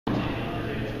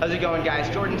How's it going, guys?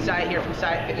 Jordan Syatt here from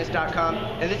SyattFitness.com,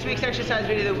 and this week's exercise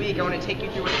video of the week, I want to take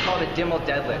you through what's called a Dimel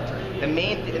Deadlift. The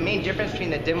main difference between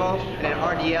the Dimel and an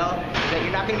RDL is that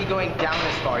you're not going to be going down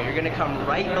as far. You're going to come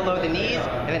right below the knees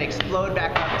and then explode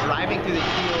back up, driving through the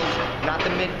heels, not the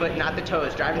midfoot, not the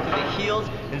toes, driving through the heels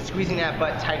and squeezing that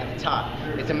butt tight at the top.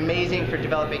 It's amazing for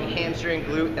developing hamstring,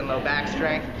 glute, and low back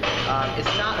strength.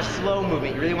 It's not a slow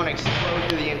movement. You really want to explode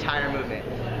through the entire movement.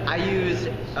 I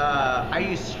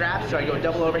use straps, so I go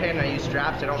double overhand and I use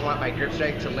straps. I don't want my grip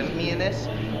strength to limit me in this.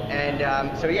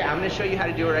 And so yeah, I'm going to show you how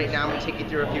to do it right now. I'm going to take you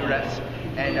through a few reps.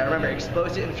 And remember,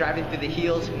 explosive and driving through the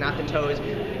heels, not the toes,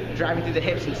 driving through the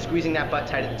hips and squeezing that butt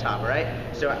tight at the top, all right?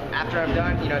 So after I'm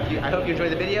done, I hope you enjoy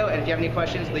the video, and if you have any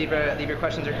questions, leave your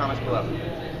questions or comments below.